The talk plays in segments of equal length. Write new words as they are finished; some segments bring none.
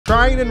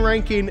trying and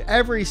ranking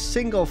every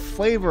single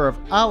flavor of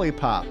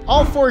OLIPOP.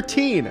 All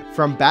 14,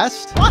 from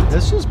best, what?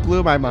 This just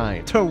blew my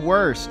mind, to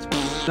worst.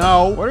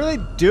 No, what are they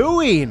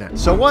doing?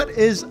 So what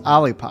is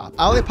OLIPOP?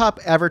 OLIPOP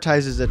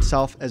advertises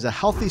itself as a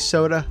healthy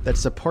soda that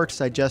supports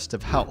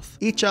digestive health.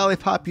 Each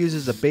OLIPOP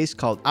uses a base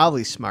called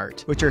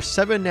OliSmart, which are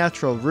 7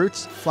 natural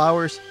roots,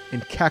 flowers,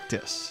 and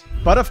cactus.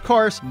 But of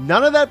course,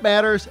 none of that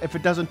matters if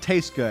it doesn't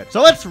taste good.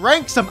 So let's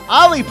rank some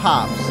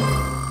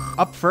OLIPOPs.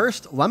 Up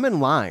first, lemon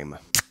lime.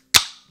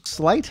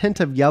 Slight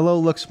hint of yellow,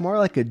 looks more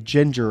like a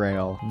ginger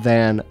ale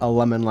than a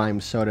lemon lime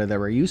soda that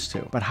we're used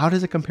to. But how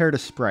does it compare to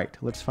Sprite?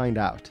 Let's find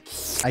out.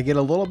 I get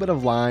a little bit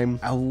of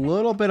lime, a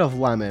little bit of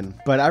lemon,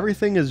 but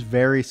everything is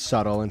very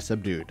subtle and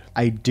subdued.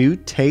 I do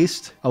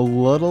taste a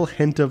little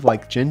hint of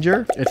like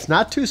ginger. It's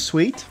not too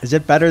sweet. Is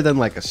it better than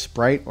like a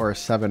Sprite or a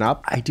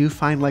 7-Up? I do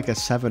find like a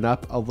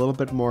 7-Up a little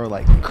bit more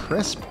like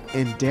crisp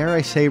and, dare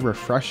I say,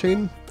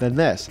 refreshing than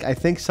this. I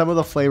think some of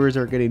the flavors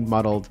are getting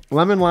muddled.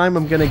 Lemon lime,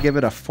 I'm gonna give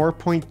it a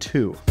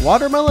 4.2.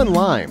 Watermelon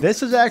lime.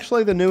 This is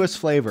actually the newest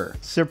flavor.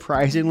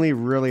 Surprisingly,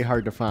 really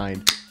hard to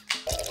find.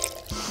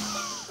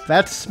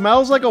 That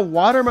smells like a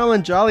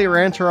watermelon Jolly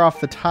Rancher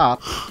off the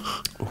top.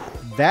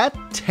 That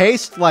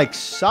tastes like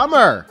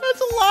summer.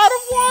 That's a lot of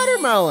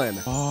watermelon.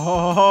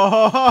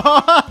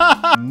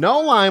 Oh. No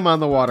lime on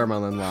the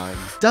watermelon lime.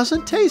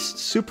 Doesn't taste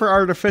super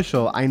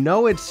artificial. I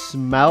know it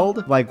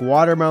smelled like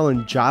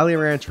watermelon Jolly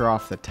Rancher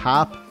off the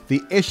top.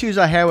 The issues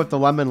I had with the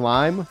lemon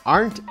lime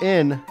aren't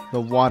in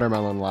the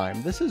watermelon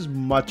lime. This is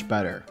much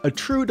better. A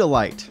true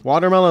delight.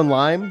 Watermelon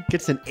lime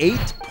gets an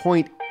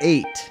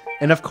 8.8.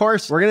 And of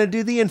course, we're gonna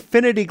do the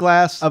infinity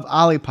glass of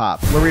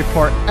OLIPOP, where we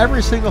pour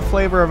every single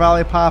flavor of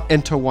OLIPOP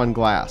into one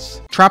glass.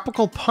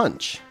 Tropical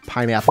punch,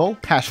 pineapple,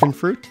 passion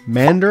fruit,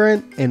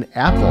 mandarin, and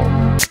apple.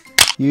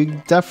 You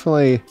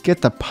definitely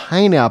get the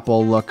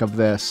pineapple look of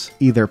this.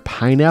 Either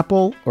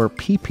pineapple or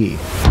pee-pee.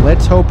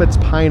 Let's hope it's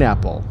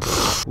pineapple.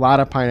 A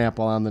lot of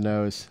pineapple on the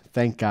nose.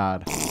 Thank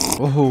God.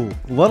 Ooh,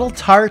 little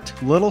tart,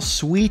 little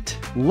sweet,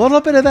 little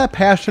bit of that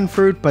passion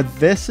fruit, but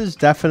this is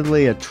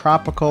definitely a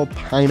tropical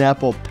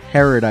pineapple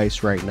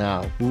paradise right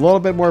now. A little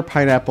bit more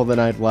pineapple than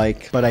I'd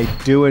like, but I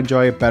do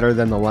enjoy it better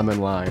than the lemon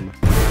lime.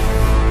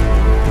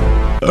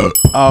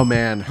 Oh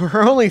man,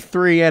 we're only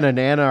 3 in and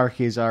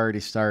anarchy's already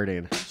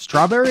starting.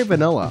 Strawberry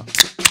vanilla.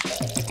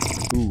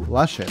 Ooh,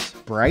 luscious.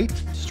 Bright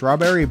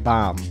strawberry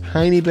bomb.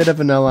 Tiny bit of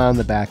vanilla on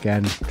the back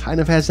end. Kind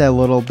of has that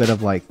little bit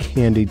of like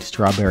candied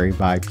strawberry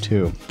vibe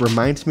too.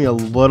 Reminds me a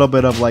little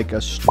bit of like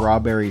a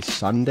strawberry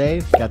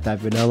sundae. Got that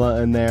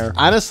vanilla in there.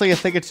 Honestly, I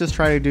think it's just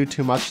trying to do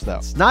too much though.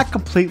 It's not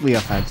completely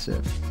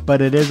offensive,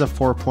 but it is a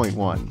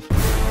 4.1.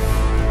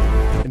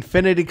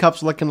 Infinity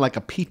Cup's looking like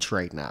a peach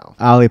right now.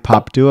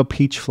 OLIPOP, do a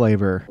peach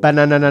flavor.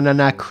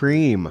 Banana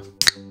cream.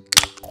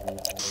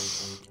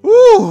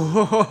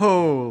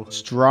 Ooh,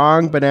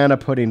 strong banana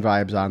pudding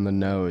vibes on the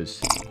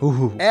nose.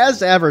 Ooh.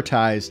 As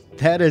advertised,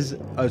 that is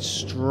a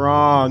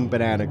strong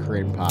banana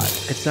cream pie.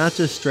 It's not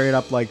just straight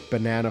up like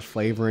banana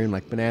flavoring,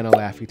 like banana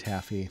Laffy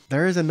Taffy.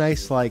 There is a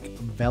nice like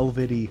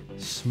velvety,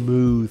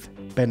 smooth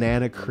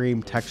banana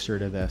cream texture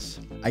to this.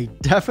 I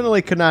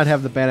definitely could not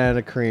have the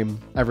banana cream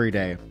every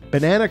day.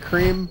 Banana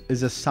cream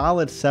is a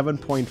solid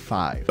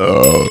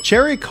 7.5.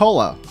 Cherry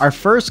Cola, our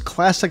first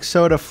classic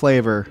soda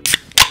flavor.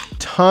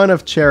 Ton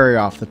of cherry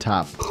off the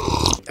top.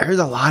 There's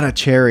a lot of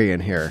cherry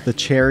in here. The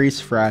cherry's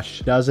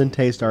fresh, doesn't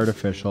taste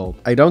artificial.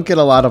 I don't get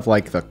a lot of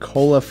like the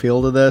cola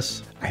feel to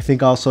this. I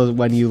think also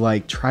when you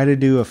like try to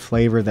do a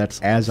flavor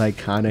that's as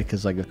iconic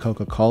as like a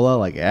Coca-Cola,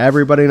 like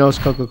everybody knows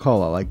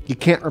Coca-Cola, like you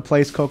can't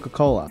replace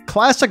Coca-Cola.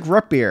 Classic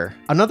root beer,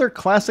 another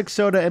classic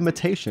soda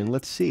imitation.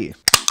 Let's see.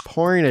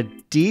 Pouring a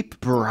deep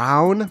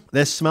brown.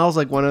 This smells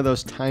like one of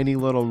those tiny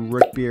little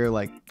root beer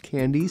like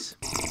candies.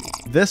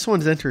 This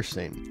one's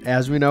interesting.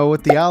 As we know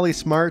with the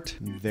OliSmart,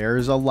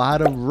 there's a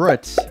lot of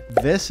roots.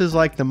 This is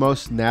like the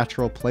most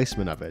natural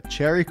placement of it.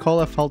 Cherry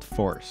Cola felt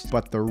forced,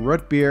 but the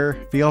root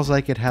beer feels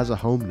like it has a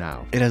home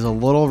now. It is a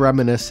little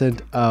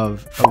reminiscent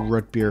of a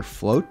root beer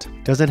float.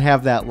 Doesn't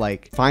have that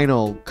like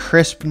final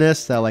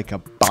crispness that like a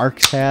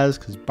Barks has,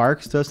 because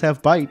Barks does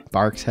have bite.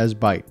 Barks has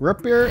bite.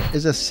 Root beer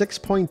is a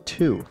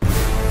 6.2.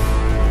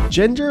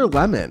 Ginger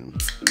lemon.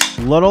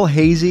 Little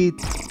hazy.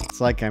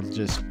 It's like I'm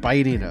just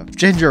biting a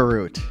ginger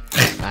root.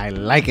 I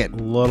like it. A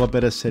little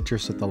bit of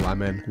citrus with the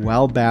lemon.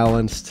 Well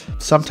balanced.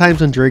 Sometimes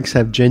when drinks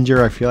have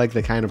ginger, I feel like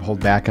they kind of hold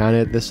back on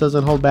it. This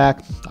doesn't hold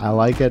back. I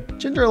like it.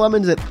 Ginger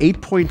lemon's at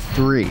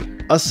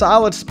 8.3. A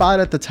solid spot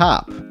at the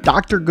top.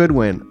 Dr.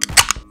 Goodwin.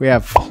 We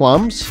have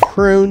plums,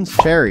 prunes,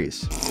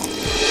 cherries.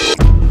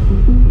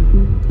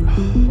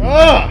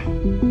 Ugh.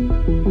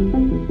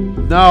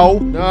 No.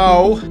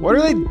 What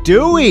are they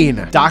doing?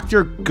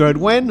 Dr.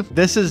 Goodwin?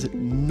 This is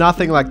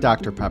nothing like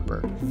Dr.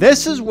 Pepper.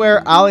 This is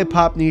where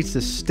OLIPOP needs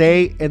to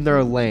stay in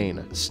their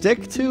lane.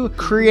 Stick to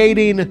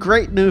creating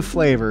great new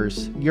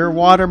flavors. Your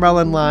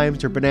watermelon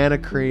limes, your banana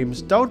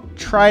creams. Don't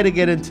try to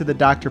get into the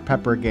Dr.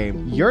 Pepper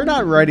game. You're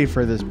not ready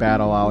for this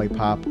battle,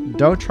 OLIPOP.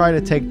 Don't try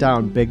to take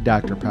down Big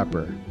Dr.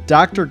 Pepper.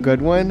 Dr.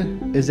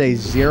 Goodwin is a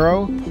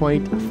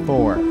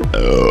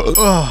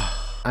 0.4.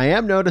 I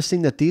am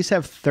noticing that these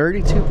have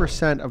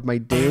 32% of my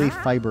daily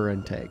fiber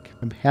intake.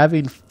 I'm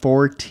having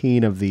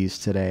 14 of these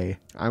today.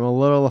 I'm a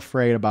little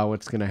afraid about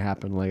what's going to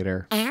happen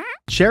later.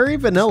 Cherry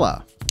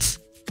vanilla.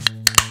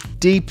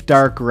 Deep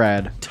dark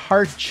red.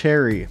 Tart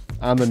cherry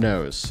on the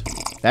nose.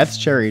 That's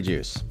cherry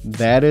juice.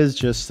 That is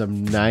just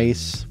some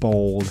nice,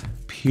 bold,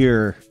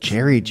 pure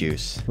cherry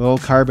juice. A little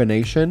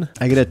carbonation.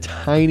 I get a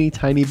tiny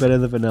bit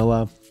of the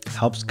vanilla.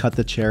 Helps cut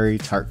the cherry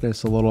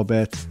tartness a little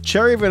bit.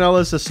 Cherry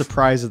vanilla is the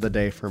surprise of the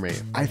day for me.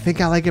 I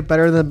think I like it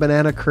better than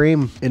banana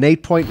cream. An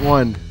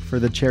 8.1 for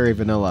the cherry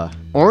vanilla.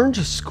 Orange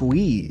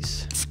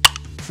squeeze.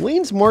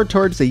 Leans more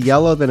towards the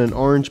yellow than an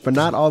orange, but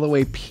not all the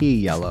way pea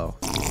yellow.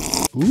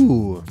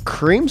 Ooh,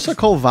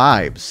 creamsicle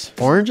vibes.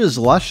 Orange is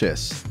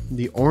luscious.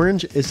 The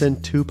orange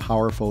isn't too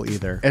powerful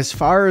either. As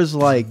far as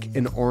like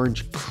an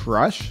orange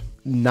crush,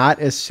 not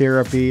as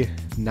syrupy,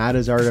 not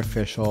as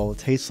artificial. It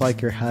tastes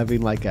like you're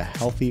having like a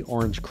healthy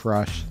orange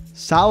crush.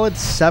 Solid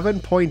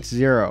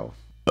 7.0.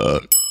 Oh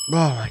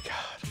my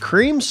God.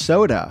 Cream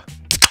soda.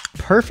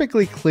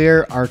 Perfectly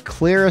clear, our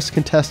clearest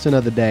contestant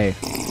of the day.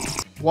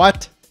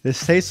 What?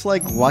 This tastes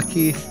like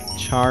Lucky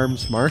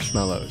Charms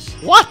marshmallows.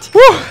 What?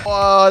 Whew.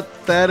 What?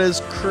 That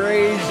is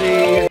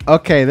crazy.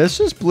 Okay, this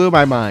just blew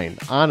my mind,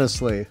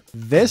 honestly.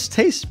 This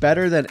tastes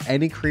better than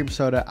any cream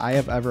soda I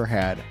have ever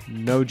had.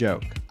 No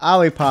joke.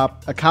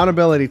 OLIPOP,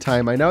 accountability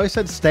time. I know I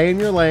said stay in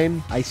your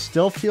lane. I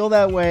still feel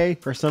that way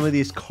for some of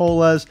these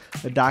colas,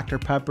 the Dr.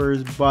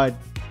 Peppers, but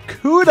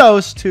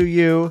kudos to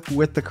you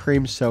with the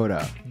cream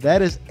soda.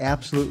 That is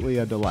absolutely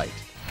a delight.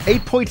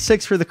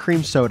 8.6 for the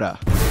cream soda.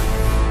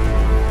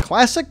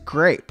 Classic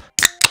grape.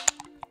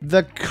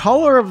 The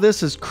color of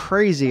this is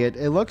crazy.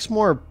 It looks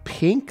more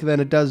pink than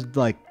it does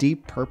like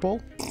deep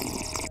purple.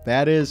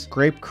 That is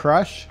Grape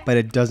Crush, but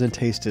it doesn't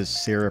taste as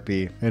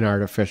syrupy and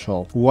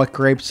artificial. What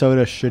grape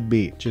soda should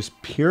be. Just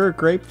pure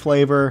grape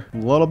flavor, a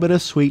little bit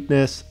of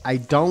sweetness. I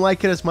don't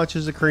like it as much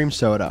as the cream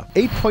soda.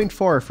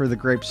 8.4 for the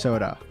grape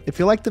soda. If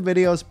you like the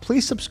videos,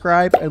 please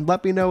subscribe and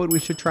let me know what we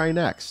should try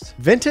next.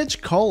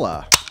 Vintage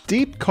Cola.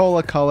 Deep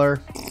cola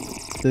color.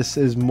 This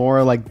is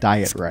more like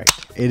Diet Right.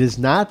 It is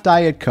not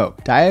Diet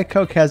Coke. Diet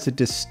Coke has a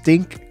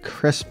distinct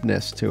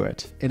crispness to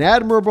it. An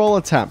admirable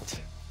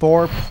attempt.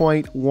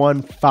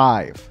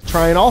 4.15.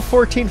 Trying all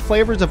 14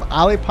 flavors of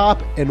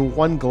OLIPOP in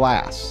one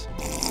glass.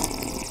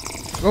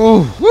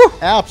 Oh, woo,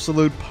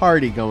 absolute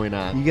party going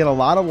on. You get a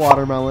lot of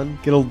watermelon,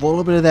 get a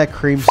little bit of that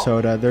cream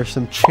soda. There's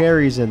some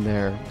cherries in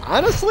there.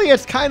 Honestly,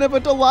 it's kind of a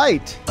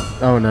delight.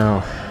 Oh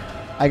no.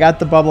 I got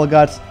the bubble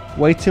guts.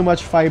 Way too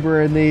much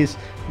fiber in these.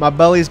 My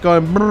belly's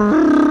going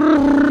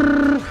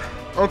brrrr.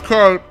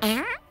 Okay.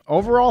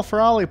 Overall for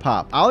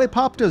OLIPOP.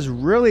 OLIPOP does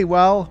really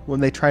well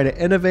when they try to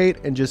innovate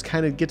and just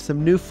kind of get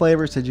some new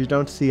flavors that you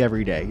don't see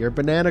every day. Your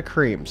banana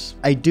creams.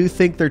 I do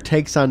think their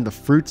takes on the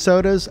fruit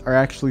sodas are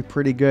actually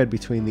pretty good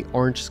between the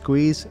orange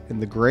squeeze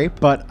and the grape,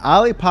 but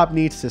OLIPOP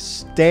needs to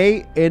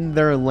stay in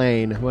their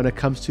lane when it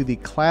comes to the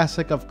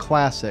classic of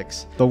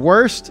classics. The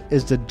worst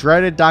is the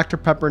dreaded Dr.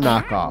 Pepper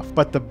knockoff,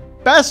 but the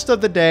best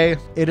of the day,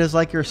 it is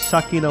like you're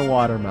sucking a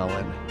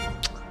watermelon.